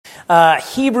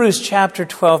Hebrews chapter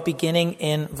 12, beginning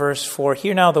in verse 4.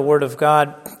 Hear now the word of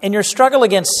God. In your struggle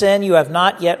against sin, you have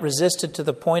not yet resisted to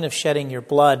the point of shedding your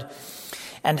blood.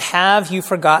 And have you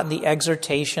forgotten the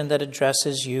exhortation that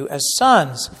addresses you as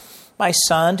sons? My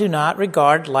son, do not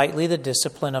regard lightly the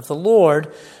discipline of the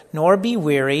Lord, nor be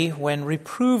weary when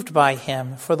reproved by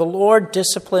him. For the Lord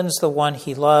disciplines the one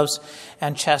he loves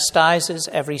and chastises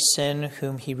every sin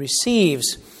whom he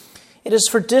receives. It is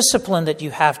for discipline that you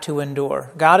have to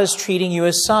endure. God is treating you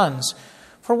as sons.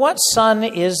 For what son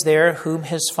is there whom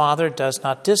his father does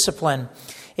not discipline?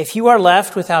 If you are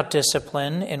left without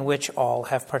discipline, in which all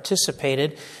have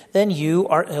participated, then you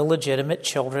are illegitimate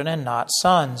children and not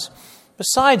sons.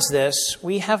 Besides this,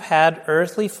 we have had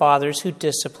earthly fathers who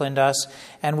disciplined us,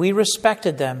 and we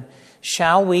respected them.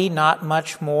 Shall we not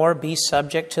much more be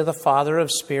subject to the Father of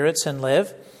spirits and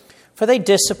live? For they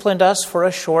disciplined us for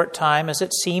a short time as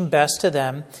it seemed best to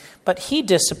them, but he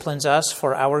disciplines us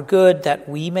for our good, that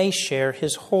we may share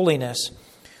his holiness.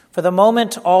 For the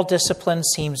moment, all discipline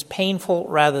seems painful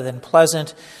rather than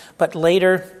pleasant, but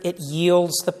later it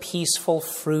yields the peaceful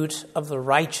fruit of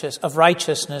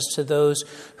righteousness to those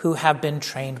who have been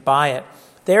trained by it.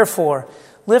 Therefore,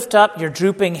 lift up your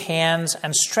drooping hands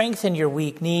and strengthen your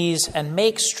weak knees, and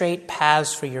make straight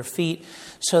paths for your feet,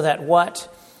 so that what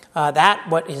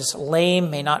is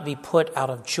lame may not be put out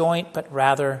of joint, but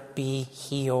rather be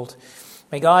healed.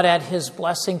 May God add his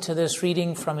blessing to this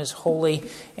reading from his holy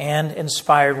and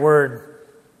inspired word.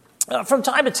 From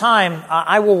time to time,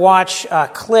 I will watch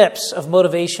clips of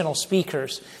motivational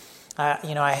speakers.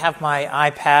 I have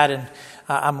my iPad, and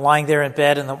I'm lying there in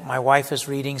bed, and my wife is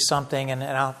reading something, and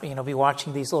I'll be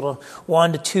watching these little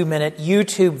 1 to 2 minute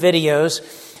YouTube videos.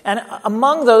 And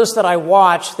among those that I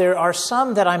watch, there are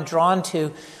some that I'm drawn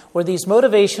to where these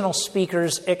motivational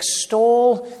speakers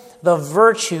extol the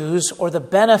virtues or the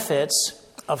benefits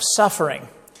of suffering.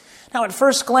 Now, at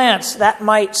first glance, that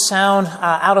might sound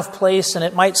out of place, and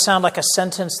it might sound like a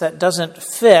sentence that doesn't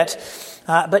fit.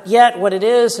 But yet, what it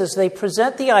is they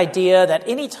present the idea that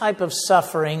any type of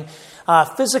suffering,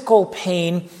 physical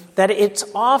pain, that it's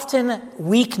often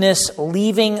weakness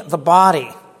leaving the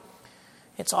body.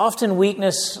 It's often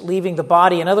weakness leaving the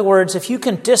body. In other words, if you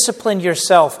can discipline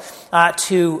yourself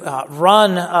to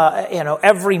run,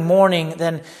 every morning,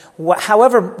 then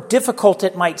however difficult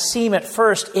it might seem at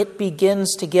first, it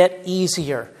begins to get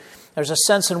easier. There's a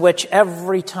sense in which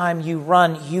every time you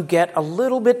run, you get a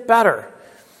little bit better.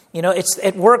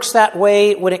 It works that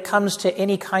way when it comes to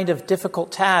any kind of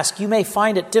difficult task. You may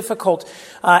find it difficult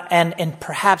and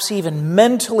perhaps even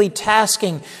mentally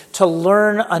tasking to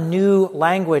learn a new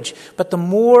language. But the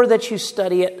more that you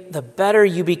study it, the better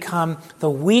you become. The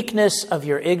weakness of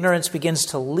your ignorance begins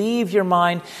to leave your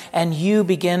mind, and you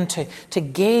begin to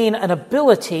gain an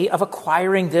ability of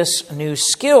acquiring this new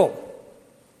skill.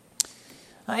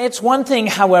 It's one thing,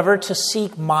 however, to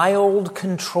seek mild,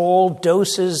 controlled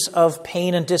doses of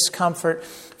pain and discomfort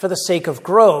for the sake of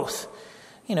growth.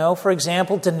 For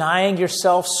example, denying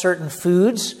yourself certain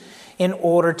foods in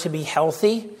order to be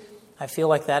healthy. I feel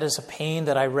like that is a pain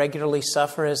that I regularly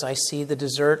suffer as I see the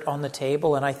dessert on the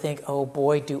table, and I think, oh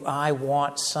boy, do I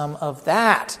want some of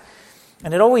that.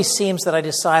 And it always seems that I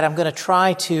decide I'm going to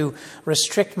try to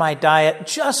restrict my diet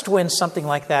just when something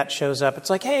like that shows up. It's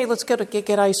like, hey, let's go to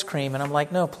get ice cream. And I'm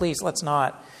like, no, please, let's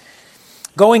not.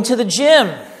 Going to the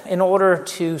gym in order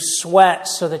to sweat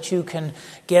so that you can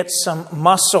get some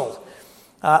muscle.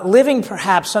 Living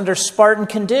perhaps under Spartan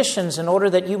conditions in order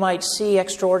that you might see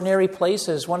extraordinary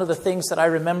places. One of the things that I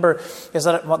remember is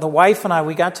that the wife and I,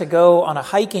 we got to go on a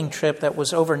hiking trip that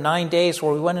was over 9 days,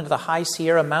 where we went into the high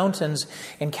Sierra Mountains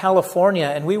in California,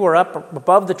 and we were up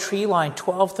above the tree line,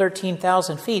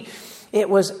 13,000 feet. It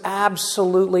was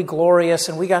absolutely glorious,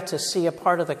 and we got to see a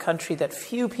part of the country that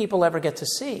few people ever get to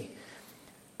see,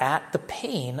 at the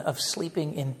pain of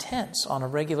sleeping in tents on a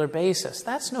regular basis.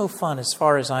 That's no fun as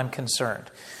far as I'm concerned.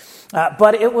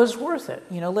 But it was worth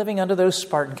it, living under those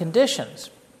Spartan conditions.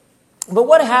 But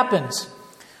what happens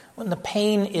when the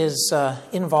pain is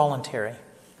involuntary,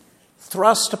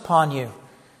 thrust upon you,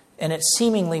 and it's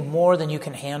seemingly more than you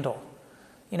can handle?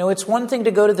 It's one thing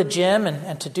to go to the gym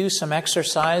and to do some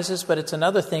exercises, but it's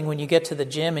another thing when you get to the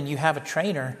gym and you have a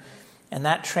trainer, and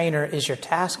that trainer is your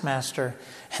taskmaster,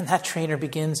 and that trainer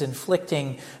begins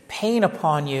inflicting pain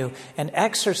upon you and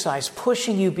exercise,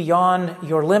 pushing you beyond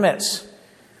your limits,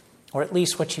 or at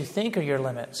least what you think are your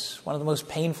limits. One of the most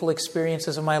painful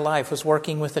experiences of my life was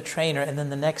working with a trainer, and then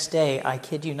the next day, I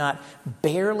kid you not,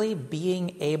 barely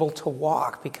being able to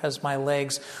walk because my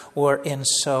legs were in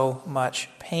so much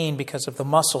pain because of the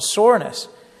muscle soreness.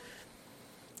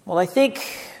 Well, I think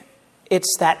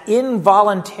It's that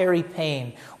involuntary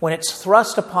pain when it's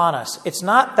thrust upon us. It's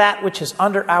not that which is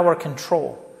under our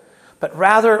control, but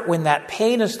rather when that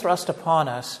pain is thrust upon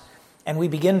us and we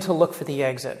begin to look for the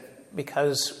exit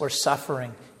because we're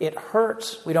suffering. It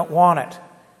hurts. We don't want it.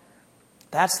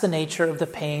 That's the nature of the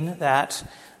pain that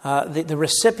the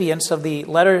recipients of the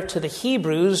letter to the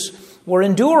Hebrews were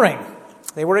enduring.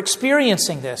 They were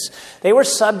experiencing this. They were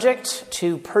subject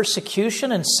to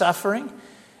persecution and suffering,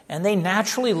 and they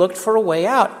naturally looked for a way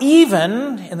out,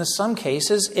 even in some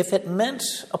cases if it meant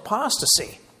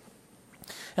apostasy.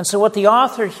 And so what the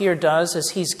author here does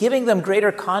is he's giving them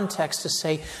greater context to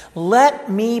say,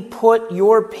 let me put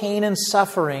your pain and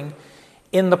suffering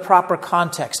in the proper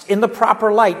context, in the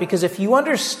proper light. Because if you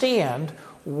understand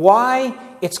why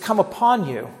it's come upon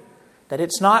you, that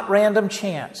it's not random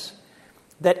chance,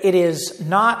 that it is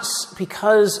not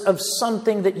because of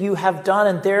something that you have done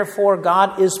and therefore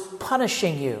God is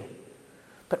punishing you,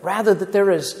 but rather that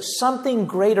there is something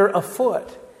greater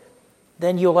afoot,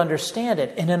 then you'll understand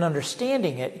it. And in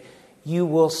understanding it, you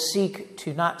will seek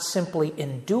to not simply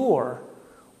endure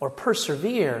or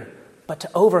persevere, but to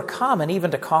overcome and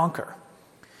even to conquer.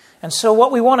 And so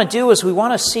what we want to do is we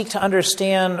want to seek to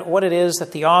understand what it is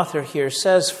that the author here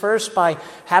says, first by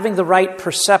having the right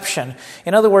perception.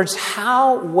 In other words,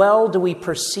 how well do we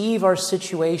perceive our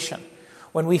situation?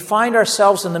 When we find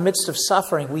ourselves in the midst of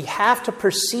suffering, we have to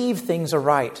perceive things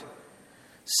aright.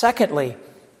 Secondly,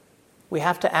 we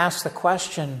have to ask the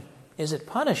question, is it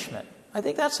punishment? I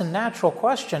think that's a natural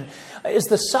question. Is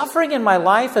the suffering in my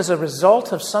life as a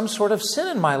result of some sort of sin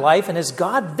in my life, and is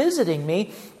God visiting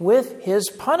me with His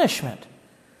punishment?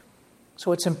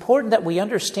 So it's important that we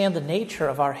understand the nature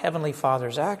of our Heavenly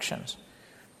Father's actions.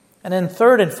 And then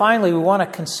third and finally, we want to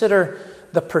consider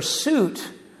the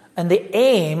pursuit and the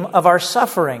aim of our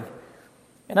suffering.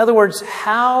 In other words,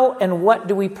 how and what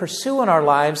do we pursue in our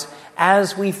lives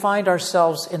as we find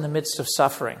ourselves in the midst of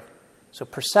suffering? So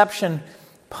perception,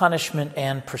 punishment,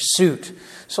 and pursuit.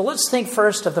 So let's think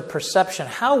first of the perception.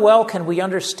 How well can we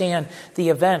understand the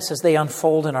events as they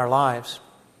unfold in our lives?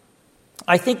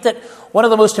 I think that one of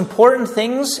the most important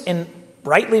things in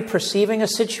rightly perceiving a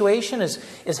situation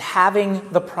is having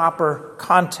the proper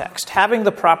context. Having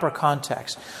the proper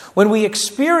context. When we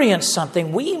experience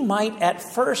something, we might at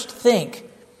first think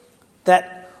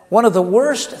that one of the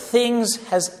worst things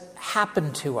has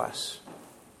happened to us.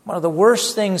 One of the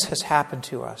worst things has happened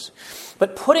to us.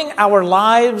 But putting our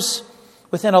lives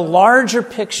within a larger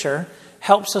picture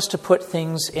helps us to put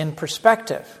things in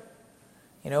perspective.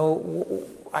 You know,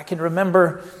 I can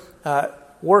remember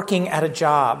working at a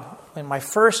job in my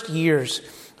first years,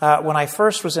 when I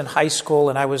first was in high school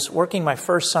and I was working my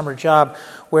first summer job,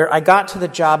 where I got to the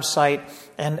job site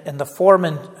and the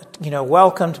foreman,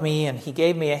 welcomed me and he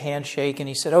gave me a handshake and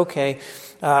he said, okay.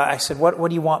 I said, what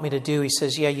do you want me to do? He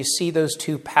says, yeah, you see those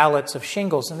 2 pallets of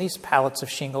shingles. And these pallets of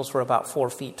shingles were about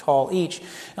 4 feet tall each.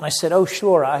 And I said, oh,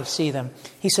 sure, I see them.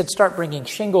 He said, start bringing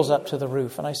shingles up to the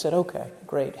roof. And I said, okay,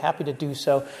 great, happy to do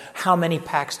so. How many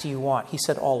packs do you want? He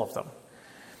said, all of them.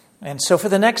 And so for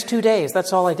the next 2 days,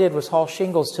 that's all I did was haul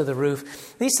shingles to the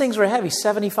roof. These things were heavy,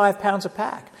 75 pounds a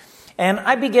pack. And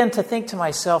I began to think to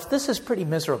myself, this is pretty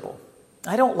miserable.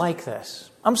 I don't like this.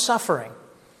 I'm suffering.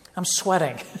 I'm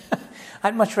sweating.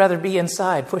 I'd much rather be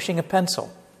inside pushing a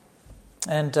pencil.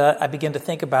 And I began to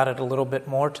think about it a little bit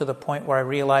more to the point where I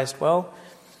realized, well,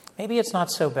 maybe it's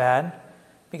not so bad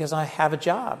because I have a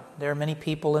job. There are many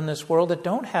people in this world that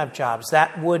don't have jobs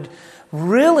that would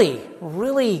really,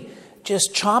 really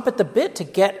just chomp at the bit to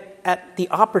get at the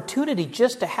opportunity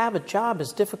just to have a job,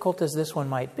 as difficult as this one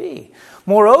might be.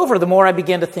 Moreover, the more I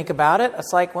began to think about it,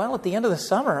 it's like, well, at the end of the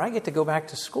summer, I get to go back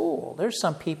to school. There's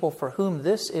some people for whom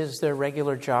this is their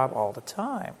regular job all the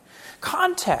time.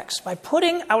 Context. By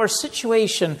putting our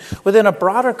situation within a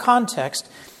broader context,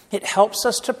 it helps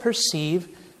us to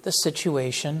perceive the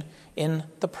situation in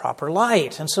the proper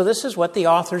light. And so this is what the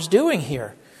author's doing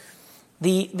here.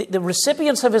 The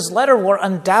recipients of his letter were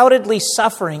undoubtedly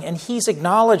suffering, and he's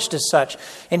acknowledged as such.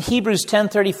 In Hebrews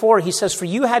 10:34, he says, "For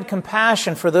you had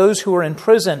compassion for those who were in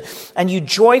prison, and you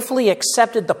joyfully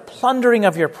accepted the plundering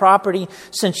of your property,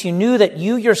 since you knew that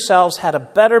you yourselves had a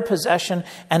better possession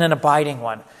and an abiding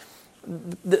one."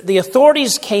 The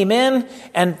authorities came in,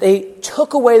 and they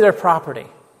took away their property.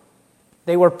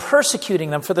 They were persecuting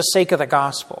them for the sake of the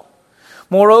gospel.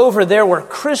 Moreover, there were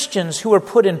Christians who were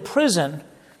put in prison,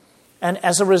 and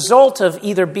as a result of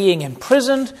either being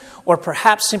imprisoned or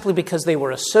perhaps simply because they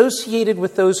were associated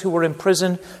with those who were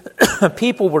imprisoned,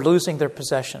 people were losing their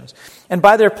possessions. And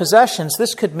by their possessions,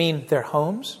 this could mean their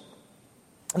homes.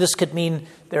 This could mean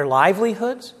their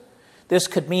livelihoods. This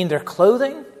could mean their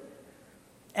clothing.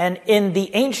 And in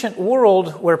the ancient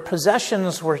world, where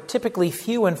possessions were typically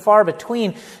few and far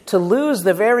between, to lose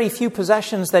the very few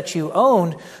possessions that you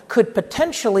owned could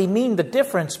potentially mean the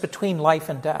difference between life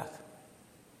and death.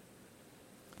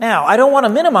 Now, I don't want to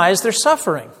minimize their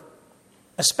suffering,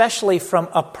 especially from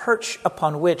a perch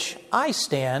upon which I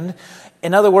stand.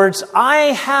 In other words, I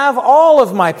have all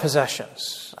of my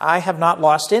possessions. I have not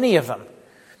lost any of them.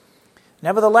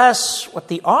 Nevertheless, what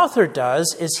the author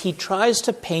does is he tries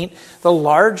to paint the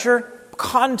larger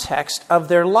context of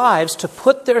their lives to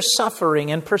put their suffering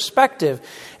in perspective.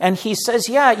 And he says,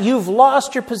 yeah, you've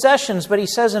lost your possessions, but he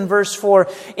says in verse 4,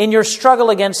 in your struggle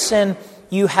against sin,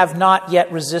 you have not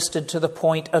yet resisted to the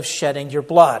point of shedding your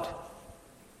blood.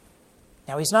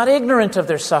 Now, he's not ignorant of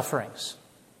their sufferings,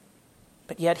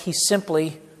 but yet he's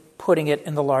simply putting it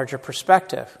in the larger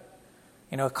perspective.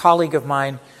 You know, a colleague of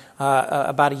mine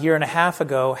about a year and a half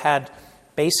ago had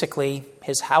basically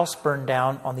his house burned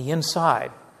down on the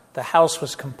inside. The house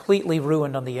was completely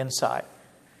ruined on the inside.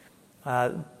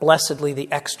 Blessedly, the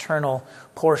external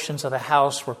portions of the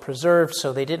house were preserved,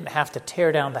 so they didn't have to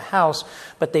tear down the house,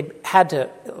 but they had to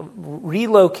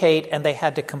relocate and they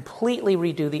had to completely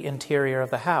redo the interior of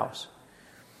the house.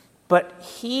 But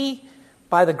he,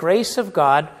 by the grace of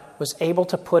God, was able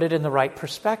to put it in the right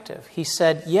perspective. He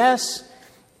said, yes,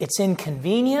 it's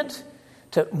inconvenient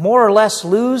to more or less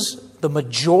lose the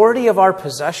majority of our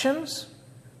possessions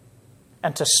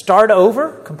and to start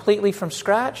over completely from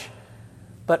scratch,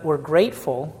 but we're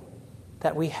grateful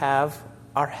that we have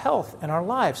our health and our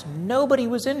lives. Nobody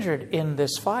was injured in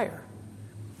this fire.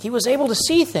 He was able to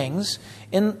see things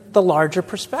in the larger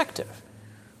perspective.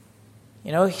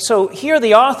 You know, so here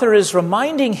the author is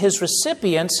reminding his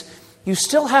recipients, you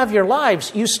still have your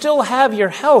lives. You still have your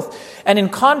health. And in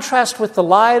contrast with the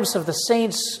lives of the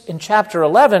saints in chapter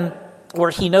 11, where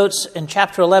he notes in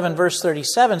chapter 11, verse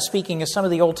 37, speaking of some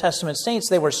of the Old Testament saints,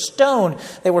 they were stoned,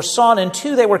 they were sawn in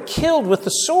two, they were killed with the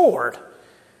sword.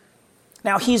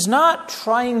 Now, he's not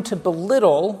trying to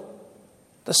belittle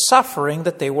the suffering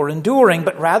that they were enduring,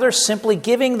 but rather simply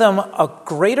giving them a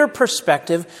greater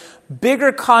perspective,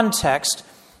 bigger context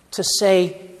to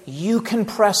say, you can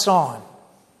press on.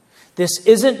 This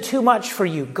isn't too much for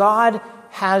you. God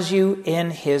has you in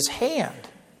his hand.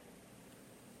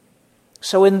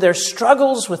 So in their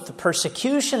struggles with the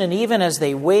persecution, and even as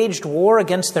they waged war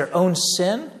against their own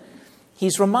sin,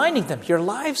 he's reminding them, your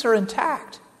lives are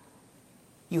intact.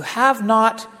 You have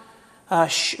not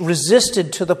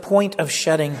resisted to the point of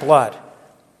shedding blood.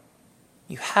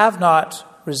 You have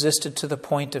not resisted to the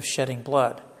point of shedding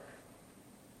blood.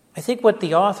 I think what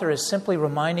the author is simply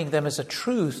reminding them is a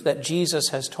truth that Jesus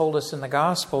has told us in the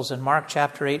Gospels in Mark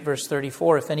chapter 8, verse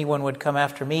 34. If anyone would come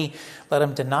after me, let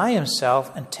him deny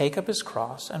himself and take up his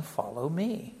cross and follow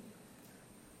me.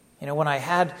 You know, when I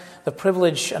had the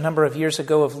privilege a number of years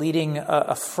ago of leading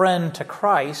a friend to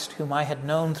Christ whom I had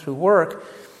known through work,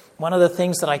 one of the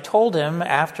things that I told him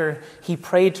after he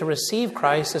prayed to receive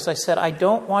Christ is I said, I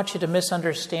don't want you to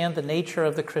misunderstand the nature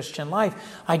of the Christian life.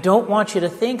 I don't want you to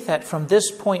think that from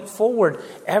this point forward,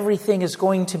 everything is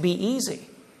going to be easy.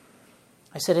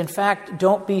 I said, in fact,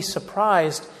 don't be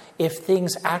surprised if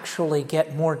things actually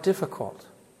get more difficult.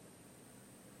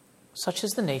 Such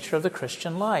is the nature of the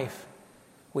Christian life.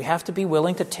 We have to be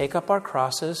willing to take up our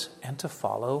crosses and to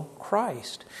follow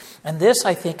Christ. And this,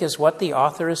 I think, is what the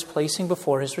author is placing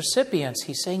before his recipients.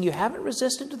 He's saying, you haven't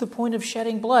resisted to the point of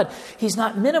shedding blood. He's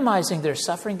not minimizing their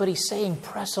suffering, but he's saying,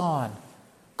 press on.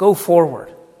 Go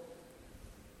forward.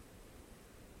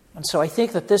 And so I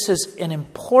think that this is an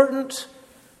important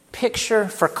picture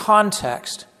for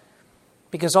context,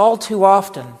 because all too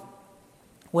often,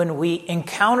 when we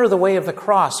encounter the way of the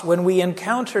cross, when we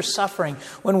encounter suffering,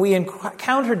 when we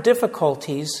encounter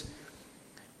difficulties,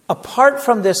 apart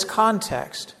from this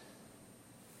context,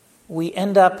 we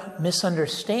end up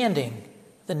misunderstanding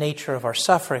the nature of our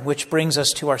suffering, which brings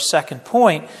us to our second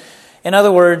point. In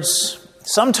other words,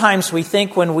 sometimes we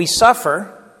think when we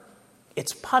suffer,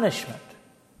 it's punishment.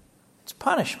 It's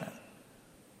punishment.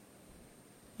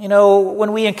 You know,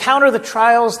 when we encounter the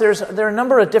trials, there are a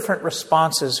number of different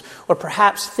responses, or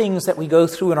perhaps things that we go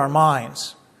through in our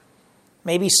minds.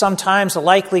 Maybe sometimes a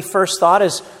likely first thought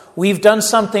is, we've done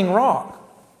something wrong,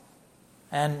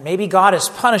 and maybe God is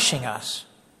punishing us.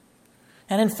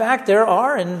 And in fact, there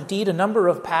are indeed a number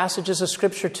of passages of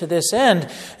Scripture to this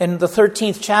end. In the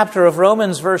 13th chapter of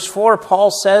Romans, verse 4,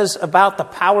 Paul says about the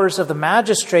powers of the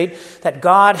magistrate that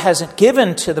God hasn't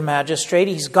given to the magistrate.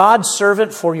 He's God's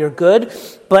servant for your good.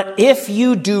 But if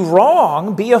you do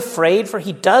wrong, be afraid, for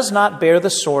he does not bear the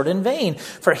sword in vain.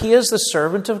 For he is the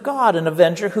servant of God, an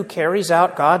avenger who carries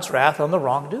out God's wrath on the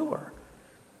wrongdoer.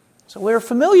 So we're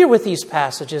familiar with these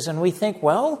passages and we think,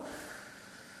 well,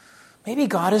 maybe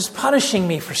God is punishing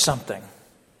me for something.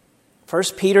 1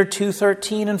 Peter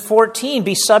 2:13 and 14,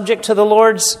 be subject for the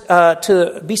Lord's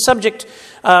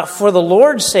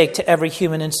sake to every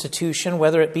human institution,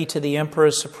 whether it be to the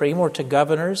emperor supreme or to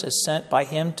governors, as sent by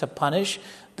him to punish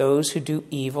those who do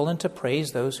evil and to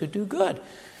praise those who do good.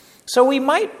 So we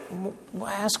might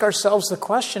ask ourselves the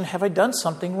question, have I done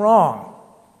something wrong?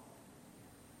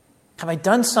 Have I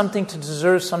done something to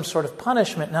deserve some sort of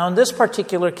punishment? Now, in this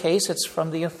particular case, it's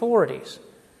from the authorities.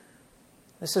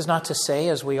 This is not to say,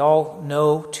 as we all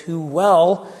know too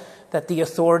well, that the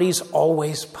authorities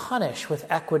always punish with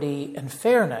equity and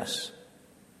fairness.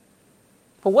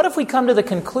 But what if we come to the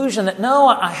conclusion that, no,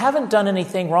 I haven't done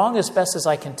anything wrong as best as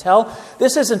I can tell?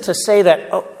 This isn't to say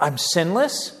that, I'm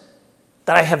sinless,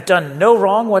 that I have done no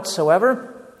wrong whatsoever,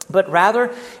 but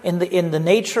rather, in the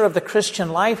nature of the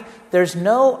Christian life, there's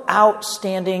no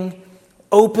outstanding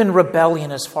open rebellion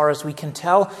as far as we can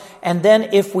tell. And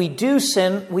then if we do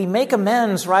sin, we make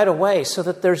amends right away so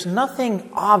that there's nothing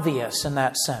obvious in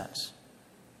that sense.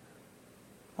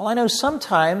 Well, I know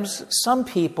sometimes some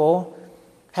people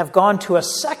have gone to a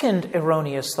second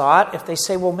erroneous thought. If they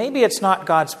say, well, maybe it's not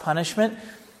God's punishment.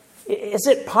 Is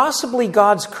it possibly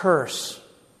God's curse?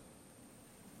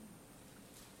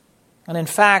 And in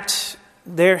fact,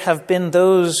 there have been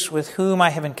those with whom I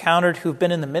have encountered who've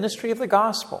been in the ministry of the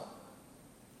gospel,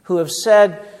 who have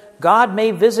said, God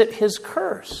may visit his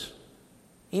curse,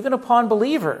 even upon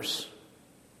believers.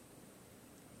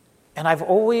 And I've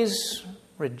always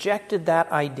rejected that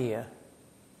idea,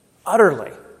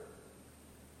 utterly,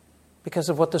 because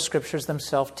of what the Scriptures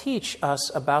themselves teach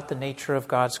us about the nature of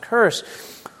God's curse.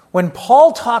 When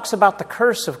Paul talks about the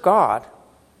curse of God,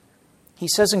 he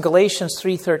says in Galatians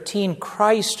 3:13,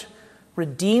 Christ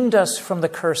redeemed us from the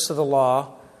curse of the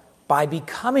law by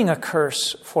becoming a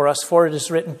curse for us. For it is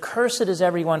written, cursed is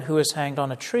everyone who is hanged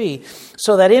on a tree,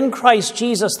 so that in Christ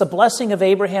Jesus the blessing of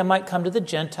Abraham might come to the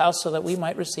Gentiles, so that we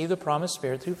might receive the promised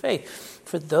Spirit through faith.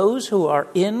 For those who are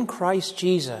in Christ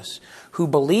Jesus, who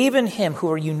believe in him,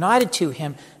 who are united to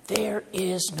him, there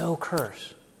is no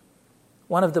curse.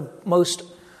 One of the most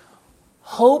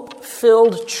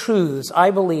hope-filled truths, I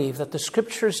believe, that the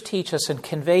Scriptures teach us and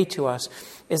convey to us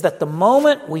is that the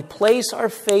moment we place our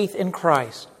faith in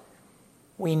Christ,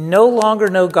 we no longer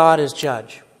know God as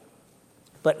judge,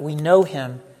 but we know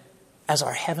him as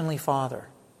our Heavenly Father.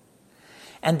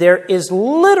 And there is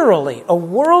literally a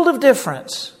world of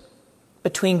difference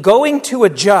between going to a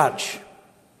judge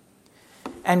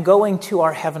and going to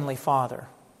our Heavenly Father.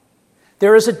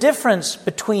 There is a difference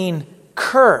between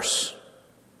curse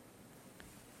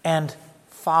and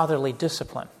fatherly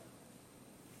discipline.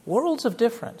 Worlds of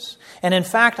difference. And in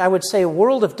fact, I would say a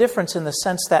world of difference in the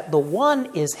sense that the one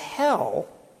is hell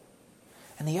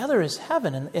and the other is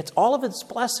heaven. And it's all of its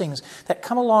blessings that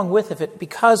come along with it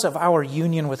because of our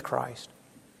union with Christ.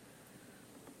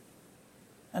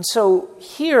 And so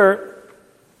here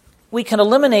we can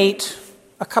eliminate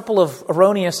a couple of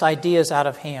erroneous ideas out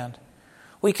of hand.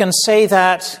 We can say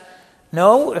that,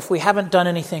 no, if we haven't done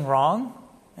anything wrong,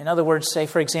 in other words, say,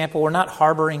 for example, we're not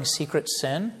harboring secret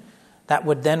sin, that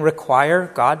would then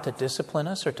require God to discipline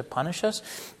us or to punish us.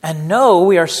 And no,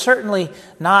 we are certainly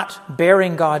not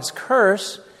bearing God's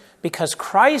curse because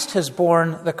Christ has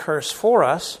borne the curse for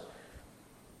us.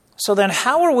 So then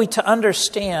how are we to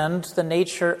understand the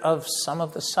nature of some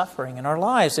of the suffering in our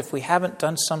lives if we haven't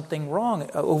done something wrong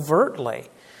overtly?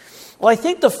 Well, I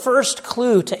think the first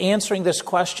clue to answering this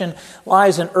question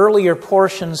lies in earlier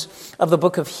portions of the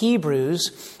book of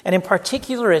Hebrews. And in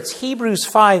particular, it's Hebrews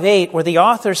 5:8, where the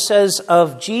author says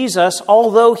of Jesus,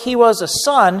 although he was a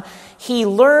son, he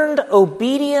learned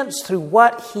obedience through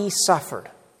what he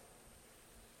suffered.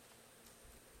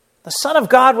 The Son of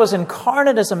God was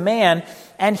incarnate as a man,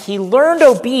 and he learned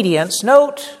obedience,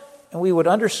 note, and we would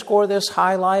underscore this,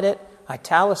 highlight it,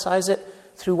 italicize it,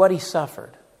 through what he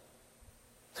suffered.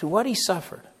 Through what he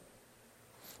suffered.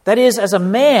 That is, as a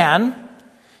man,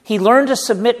 he learned to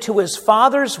submit to his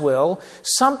Father's will,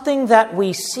 something that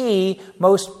we see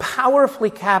most powerfully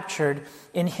captured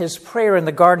in his prayer in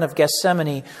the Garden of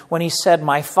Gethsemane when he said,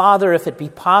 my Father, if it be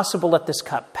possible, let this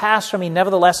cup pass from me.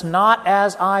 Nevertheless, not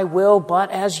as I will,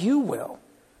 but as you will.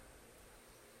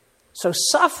 So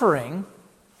suffering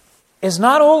is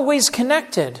not always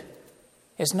connected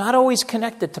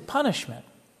to punishment.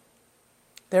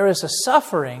 There is a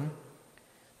suffering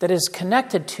that is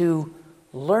connected to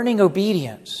learning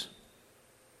obedience.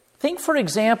 Think, for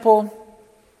example,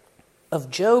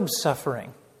 of Job's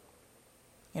suffering.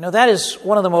 You know, that is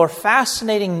one of the more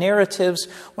fascinating narratives,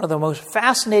 one of the most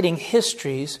fascinating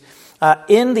histories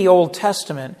in the Old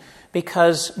Testament,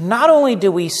 because not only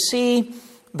do we see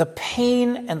the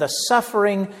pain and the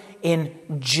suffering in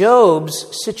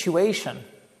Job's situation,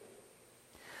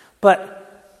 but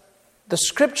the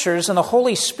Scriptures and the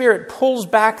Holy Spirit pulls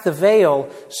back the veil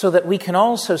so that we can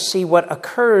also see what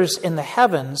occurs in the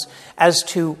heavens as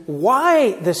to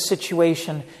why this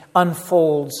situation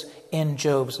unfolds in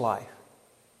Job's life.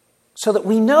 So that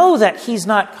we know that he's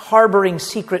not harboring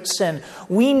secret sin.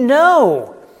 We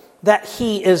know that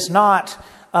he is not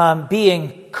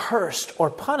being cursed or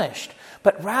punished,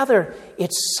 but rather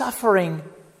it's suffering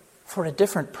for a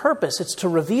different purpose. It's to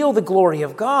reveal the glory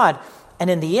of God. And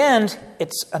in the end,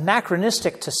 it's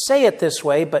anachronistic to say it this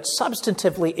way, but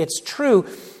substantively it's true.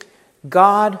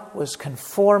 God was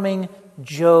conforming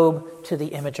Job to the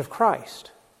image of Christ.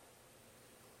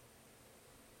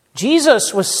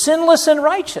 Jesus was sinless and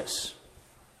righteous,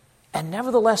 and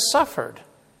nevertheless suffered.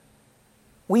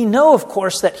 We know, of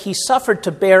course, that he suffered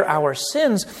to bear our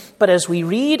sins, but as we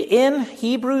read in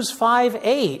Hebrews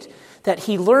 5:8, that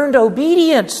he learned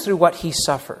obedience through what he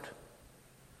suffered.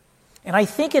 And I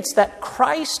think it's that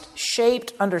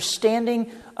Christ-shaped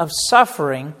understanding of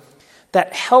suffering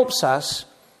that helps us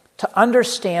to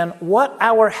understand what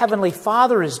our Heavenly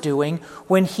Father is doing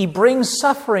when he brings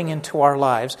suffering into our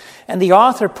lives. And the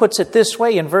author puts it this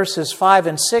way in verses 5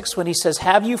 and 6 when he says,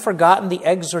 "Have you forgotten the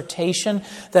exhortation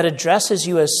that addresses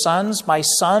you as sons? My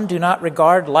son, do not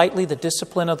regard lightly the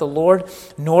discipline of the Lord,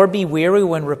 nor be weary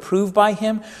when reproved by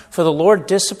him. For the Lord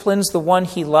disciplines the one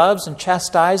he loves and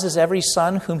chastises every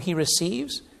son whom he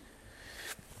receives."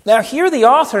 Now here the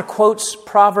author quotes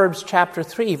Proverbs chapter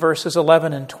 3, verses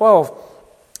 11 and 12.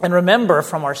 And remember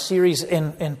from our series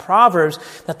in Proverbs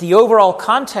that the overall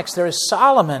context there is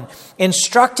Solomon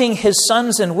instructing his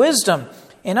sons in wisdom.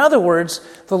 In other words,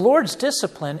 the Lord's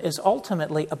discipline is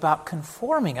ultimately about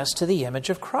conforming us to the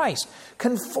image of Christ,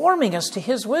 conforming us to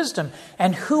his wisdom.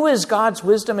 And who is God's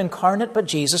wisdom incarnate but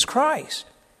Jesus Christ?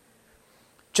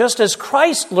 Just as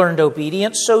Christ learned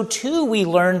obedience, so too we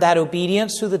learn that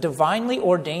obedience through the divinely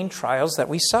ordained trials that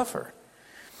we suffer.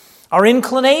 Our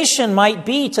inclination might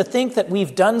be to think that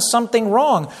we've done something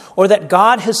wrong or that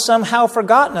God has somehow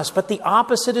forgotten us. But the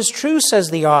opposite is true, says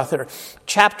the author.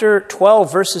 Chapter 12,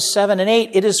 verses 7 and 8,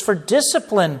 "It is for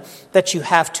discipline that you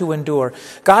have to endure.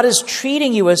 God is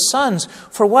treating you as sons.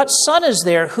 For what son is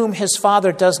there whom his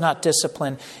father does not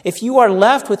discipline? If you are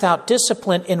left without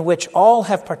discipline in which all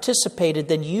have participated,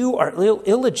 then you are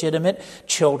illegitimate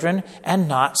children and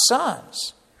not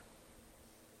sons."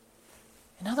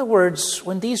 In other words,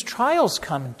 when these trials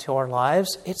come into our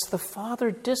lives, it's the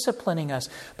Father disciplining us.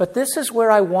 But this is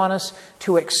where I want us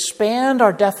to expand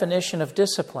our definition of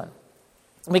discipline.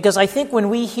 Because I think when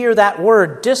we hear that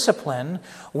word discipline,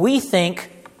 we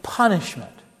think punishment.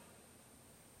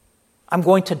 I'm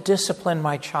going to discipline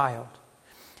my child.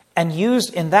 And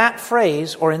used in that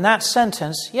phrase or in that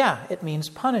sentence, yeah, it means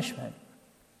punishment.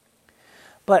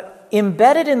 But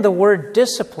embedded in the word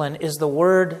discipline is the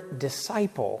word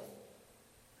disciple.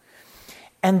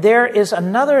 And there is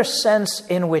another sense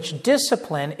in which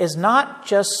discipline is not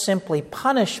just simply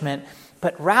punishment,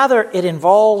 but rather it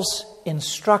involves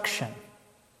instruction.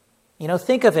 You know,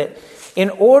 think of it. In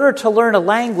order to learn a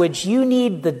language, you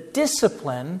need the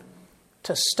discipline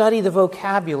to study the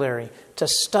vocabulary, to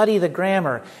study the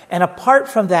grammar. And apart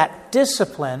from that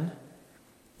discipline,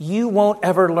 you won't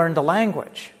ever learn the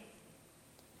language.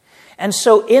 And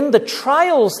so in the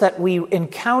trials that we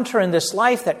encounter in this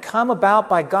life that come about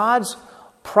by God's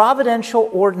providential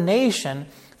ordination,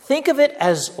 think of it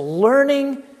as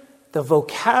learning the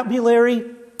vocabulary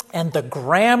and the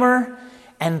grammar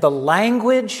and the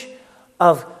language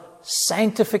of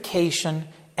sanctification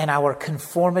and our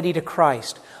conformity to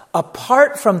Christ.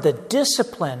 Apart from the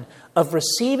discipline of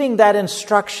receiving that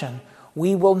instruction,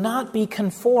 we will not be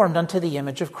conformed unto the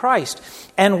image of Christ.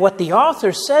 And what the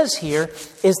author says here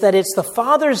is that it's the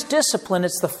Father's discipline,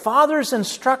 it's the Father's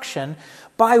instruction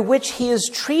by which he is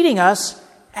treating us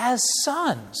as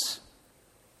sons,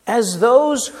 as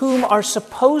those whom are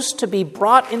supposed to be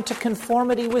brought into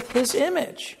conformity with his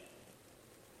image.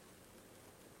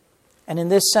 And in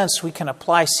this sense, we can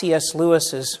apply C.S.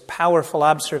 Lewis's powerful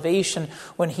observation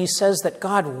when he says that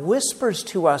God whispers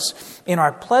to us in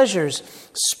our pleasures,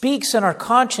 speaks in our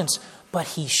conscience, but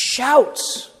he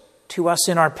shouts to us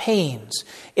in our pains.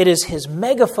 It is his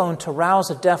megaphone to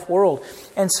rouse a deaf world.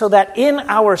 And so that in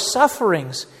our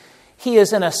sufferings, he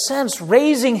is, in a sense,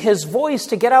 raising his voice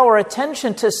to get our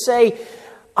attention to say,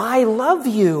 I love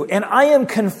you, and I am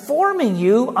conforming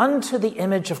you unto the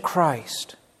image of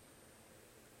Christ.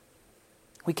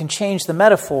 We can change the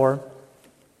metaphor,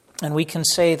 and we can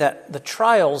say that the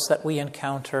trials that we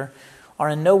encounter are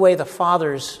in no way the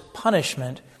Father's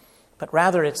punishment, but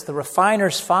rather it's the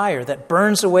refiner's fire that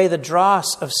burns away the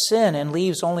dross of sin and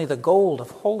leaves only the gold of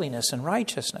holiness and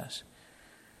righteousness.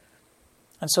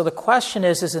 And so the question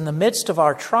is in the midst of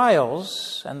our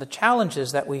trials and the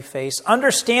challenges that we face,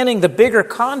 understanding the bigger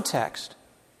context,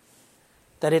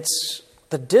 that it's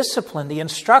the discipline, the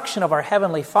instruction of our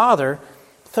Heavenly Father.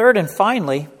 Third and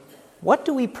finally, what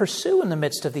do we pursue in the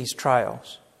midst of these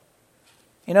trials?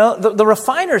 You know, the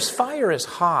refiner's fire is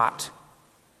hot.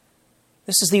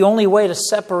 This is the only way to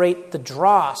separate the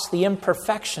dross, the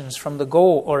imperfections from the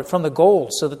gold, or from the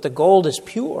gold, so that the gold is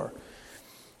pure.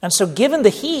 And so given the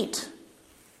heat,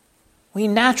 we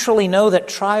naturally know that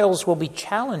trials will be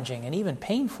challenging and even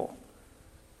painful.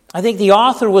 I think the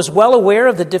author was well aware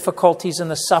of the difficulties and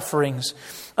the sufferings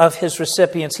of his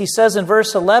recipients. He says in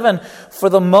verse 11, "For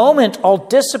the moment all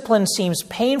discipline seems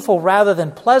painful rather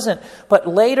than pleasant, but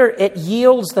later it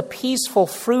yields the peaceful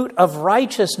fruit of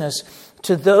righteousness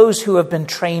to those who have been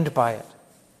trained by it."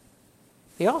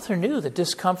 The author knew the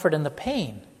discomfort and the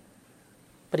pain,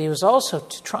 but he was also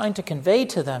trying to convey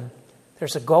to them,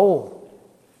 there's a goal,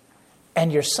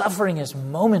 and your suffering is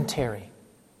momentary.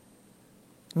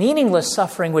 Meaningless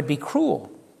suffering would be cruel,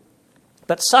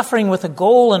 but suffering with a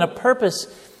goal and a purpose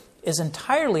is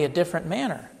entirely a different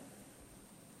manner.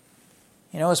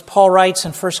 You know, as Paul writes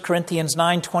in 1 Corinthians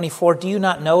 9:24, "Do you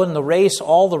not know in the race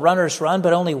all the runners run,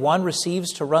 but only one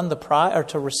receives to run the prize or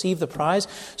to receive the prize?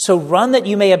 So run that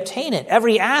you may obtain it.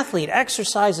 Every athlete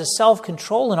exercises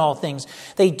self-control in all things.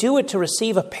 They do it to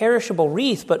receive a perishable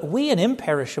wreath, but we an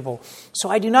imperishable. So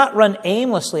I do not run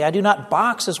aimlessly. I do not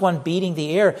box as one beating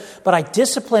the air, but I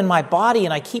discipline my body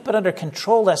and I keep it under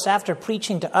control, lest after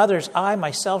preaching to others, I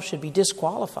myself should be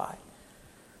disqualified."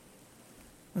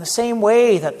 In the same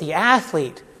way that the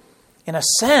athlete, in a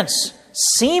sense,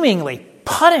 seemingly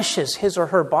punishes his or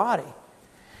her body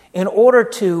in order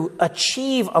to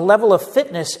achieve a level of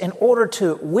fitness, in order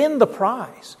to win the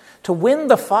prize, to win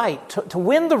the fight, to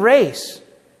win the race,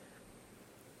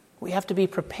 we have to be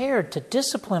prepared to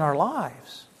discipline our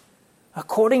lives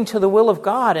according to the will of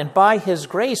God. And by His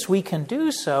grace we can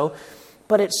do so,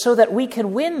 but it's so that we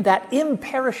can win that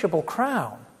imperishable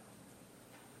crown.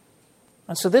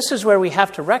 And so this is where we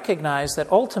have to recognize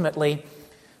that ultimately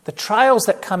the trials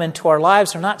that come into our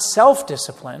lives are not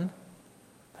self-discipline,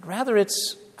 but rather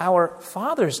it's our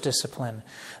Father's discipline.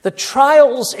 The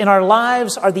trials in our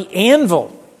lives are the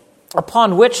anvil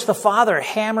upon which the Father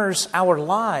hammers our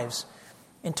lives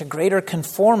into greater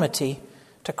conformity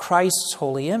to Christ's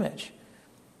holy image.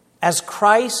 As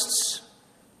Christ's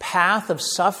path of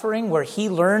suffering, where He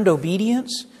learned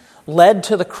obedience, led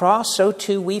to the cross, so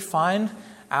too we find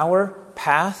our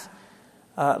path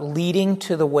leading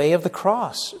to the way of the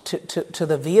cross, to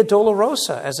the Via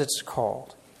Dolorosa, as it's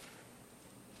called.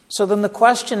 So then the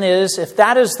question is, if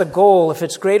that is the goal, if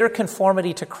it's greater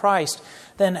conformity to Christ,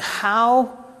 then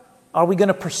how are we going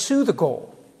to pursue the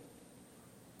goal?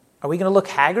 Are we going to look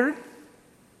haggard?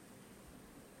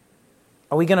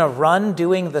 Are we going to run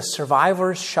doing the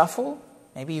survivor's shuffle?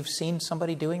 Maybe you've seen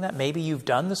somebody doing that. Maybe you've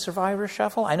done the survivor's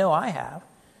shuffle. I know I have.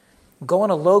 Go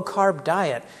on a low-carb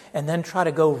diet and then try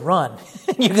to go run.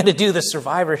 You're going to do the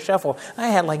survivor shuffle. I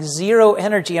had like zero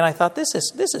energy, and I thought, this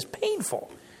is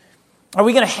painful. Are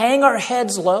we going to hang our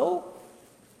heads low?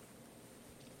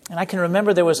 And I can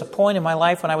remember there was a point in my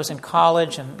life when I was in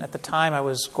college, and at the time I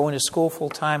was going to school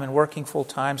full-time and working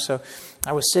full-time, so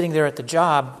I was sitting there at the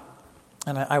job,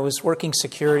 and I was working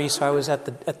security, so I was at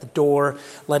the door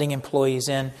letting employees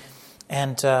in,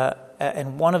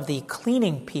 and one of the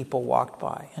cleaning people walked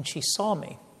by, and she saw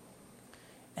me.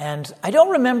 And I don't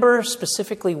remember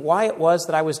specifically why it was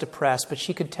that I was depressed, but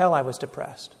she could tell I was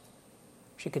depressed.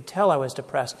 She could tell I was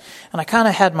depressed. And I kind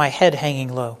of had my head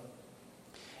hanging low.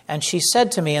 And she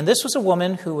said to me, and this was a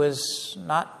woman who was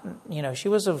not, she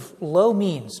was of low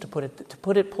means, to put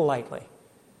it politely.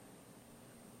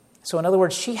 So in other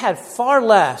words, she had far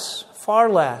less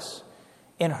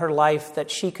in her life that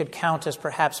she could count as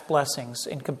perhaps blessings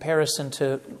in comparison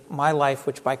to my life,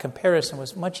 which by comparison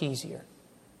was much easier.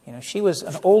 She was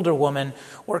an older woman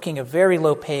working a very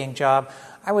low-paying job.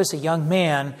 I was a young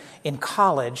man in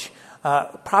college,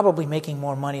 probably making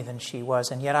more money than she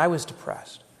was, and yet I was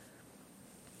depressed.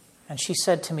 And she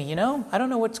said to me, I don't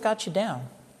know what's got you down,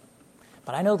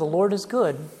 but I know the Lord is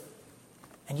good,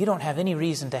 and you don't have any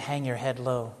reason to hang your head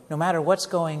low. No matter what's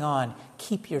going on,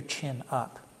 keep your chin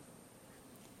up.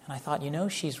 And I thought,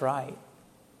 she's right.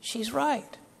 She's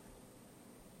right.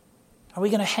 Are we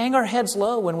going to hang our heads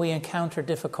low when we encounter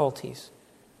difficulties?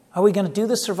 Are we going to do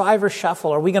the survivor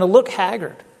shuffle? Are we going to look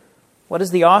haggard? What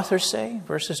does the author say?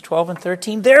 Verses 12 and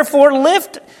 13. Therefore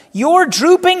lift your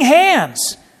drooping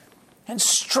hands and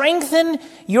strengthen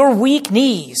your weak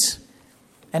knees.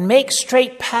 And make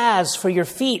straight paths for your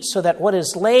feet so that what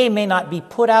is lame may not be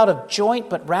put out of joint,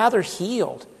 but rather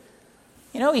healed.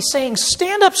 He's saying,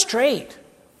 stand up straight.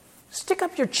 Stick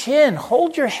up your chin.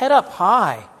 Hold your head up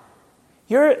high.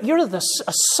 You're a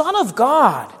son of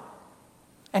God.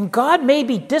 And God may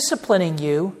be disciplining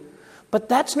you, but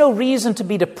that's no reason to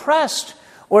be depressed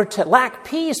or to lack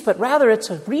peace, but rather it's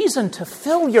a reason to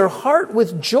fill your heart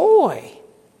with joy.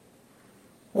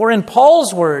 Or in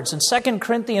Paul's words in 2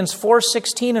 Corinthians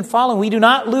 4:16 and following, we do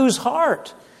not lose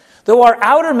heart. Though our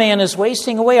outer man is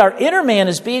wasting away, our inner man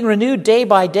is being renewed day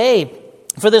by day.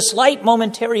 For this light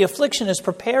momentary affliction is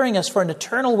preparing us for an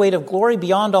eternal weight of glory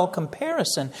beyond all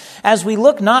comparison, as we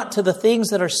look not to the things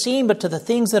that are seen, but to the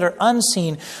things that are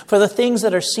unseen. For the things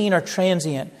that are seen are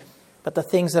transient, but the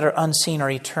things that are unseen are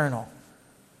eternal.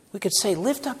 We could say,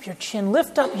 lift up your chin,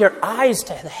 lift up your eyes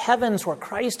to the heavens where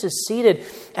Christ is seated,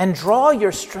 and draw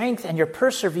your strength and your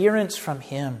perseverance from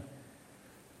Him.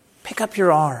 Pick up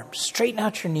your arms, straighten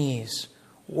out your knees,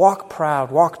 walk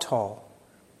proud, walk tall.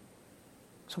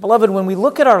 So, beloved, when we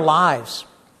look at our lives,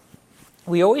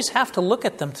 we always have to look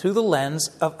at them through the lens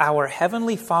of our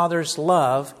Heavenly Father's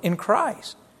love in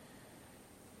Christ.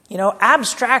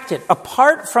 Abstracted,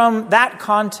 apart from that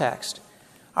context,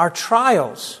 our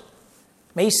trials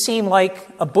may seem like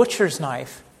a butcher's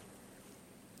knife.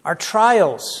 Our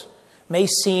trials may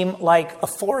seem like a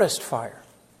forest fire.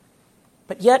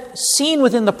 But yet, seen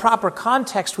within the proper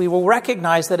context, we will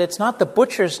recognize that it's not the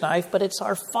butcher's knife, but it's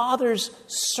our Father's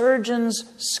surgeon's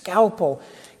scalpel,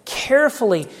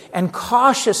 carefully and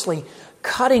cautiously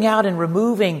cutting out and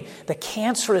removing the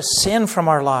cancerous sin from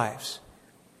our lives.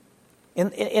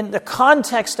 In the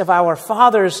context of our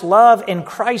Father's love in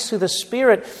Christ through the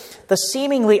Spirit, the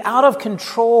seemingly out of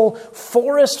control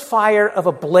forest fire of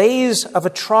a blaze of a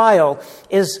trial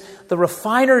is the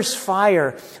refiner's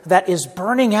fire that is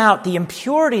burning out the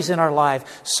impurities in our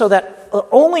life, so that the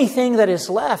only thing that is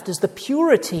left is the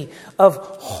purity of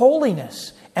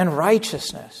holiness and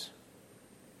righteousness.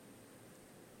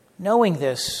 Knowing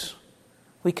this,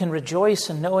 we can rejoice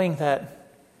in knowing that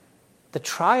the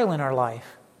trial in our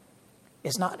life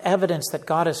is not evidence that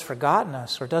God has forgotten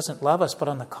us or doesn't love us, but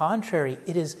on the contrary,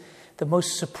 it is the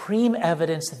most supreme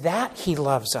evidence that He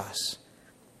loves us,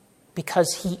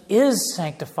 because He is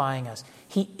sanctifying us.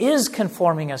 He is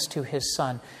conforming us to His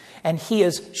Son, and He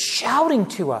is shouting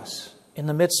to us in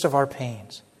the midst of our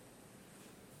pains.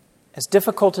 As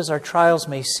difficult as our trials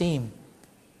may seem,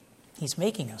 He's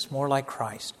making us more like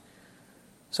Christ.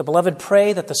 So, beloved,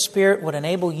 pray that the Spirit would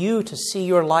enable you to see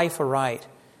your life aright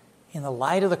in the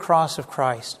light of the cross of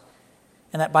Christ,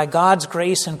 and that by God's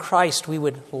grace in Christ we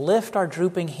would lift our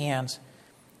drooping hands,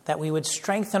 that we would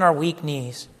strengthen our weak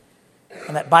knees,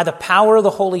 and that by the power of the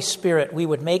Holy Spirit we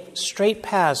would make straight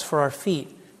paths for our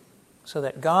feet, so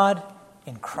that God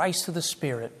in Christ through the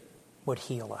Spirit would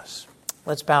heal us.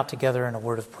 Let's bow together in a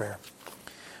word of prayer.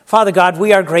 Father God,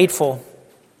 we are grateful.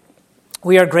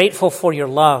 We are grateful for your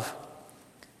love.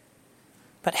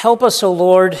 But help us, O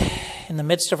Lord, in the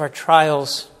midst of our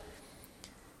trials,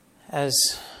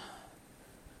 as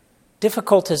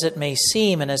difficult as it may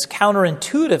seem and as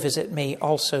counterintuitive as it may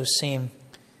also seem,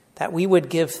 that we would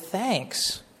give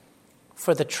thanks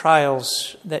for the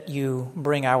trials that you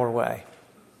bring our way.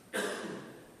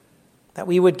 That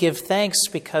we would give thanks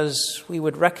because we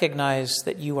would recognize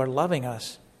that you are loving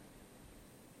us,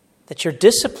 that you're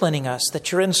disciplining us,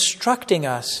 that you're instructing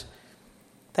us,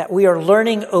 that we are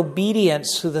learning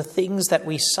obedience through the things that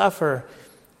we suffer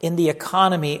in the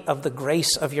economy of the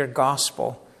grace of your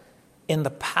gospel, in the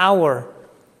power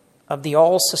of the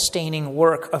all-sustaining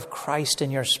work of Christ in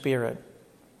your Spirit.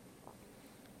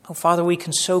 Oh, Father, we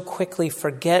can so quickly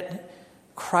forget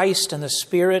Christ and the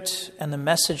Spirit and the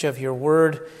message of your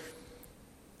word,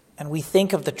 and we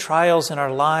think of the trials in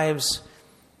our lives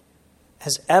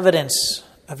as evidence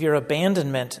of your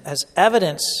abandonment, as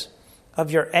evidence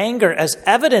of your anger, as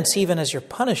evidence even as your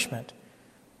punishment,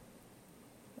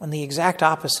 when the exact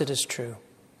opposite is true.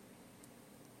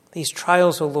 These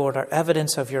trials, O Lord, are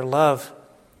evidence of your love.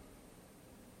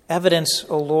 Evidence,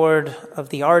 O Lord, of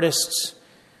the artist's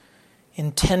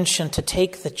intention to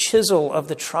take the chisel of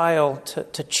the trial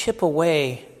to chip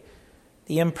away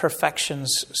the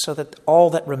imperfections so that all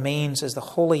that remains is the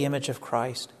holy image of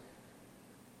Christ.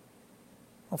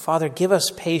 Oh, Father, give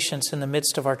us patience in the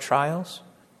midst of our trials.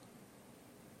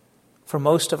 For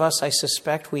most of us, I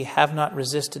suspect we have not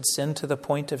resisted sin to the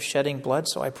point of shedding blood,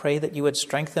 so I pray that you would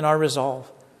strengthen our resolve.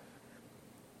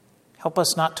 Help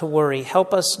us not to worry.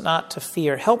 Help us not to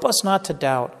fear. Help us not to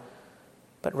doubt,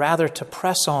 but rather to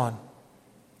press on,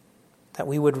 that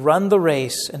we would run the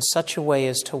race in such a way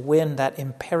as to win that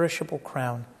imperishable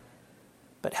crown.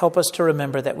 But help us to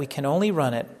remember that we can only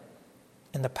run it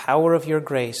in the power of your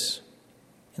grace,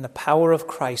 in the power of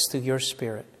Christ through your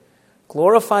Spirit.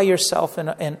 Glorify yourself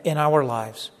in our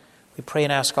lives. We pray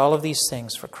and ask all of these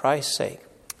things for Christ's sake.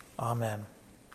 Amen.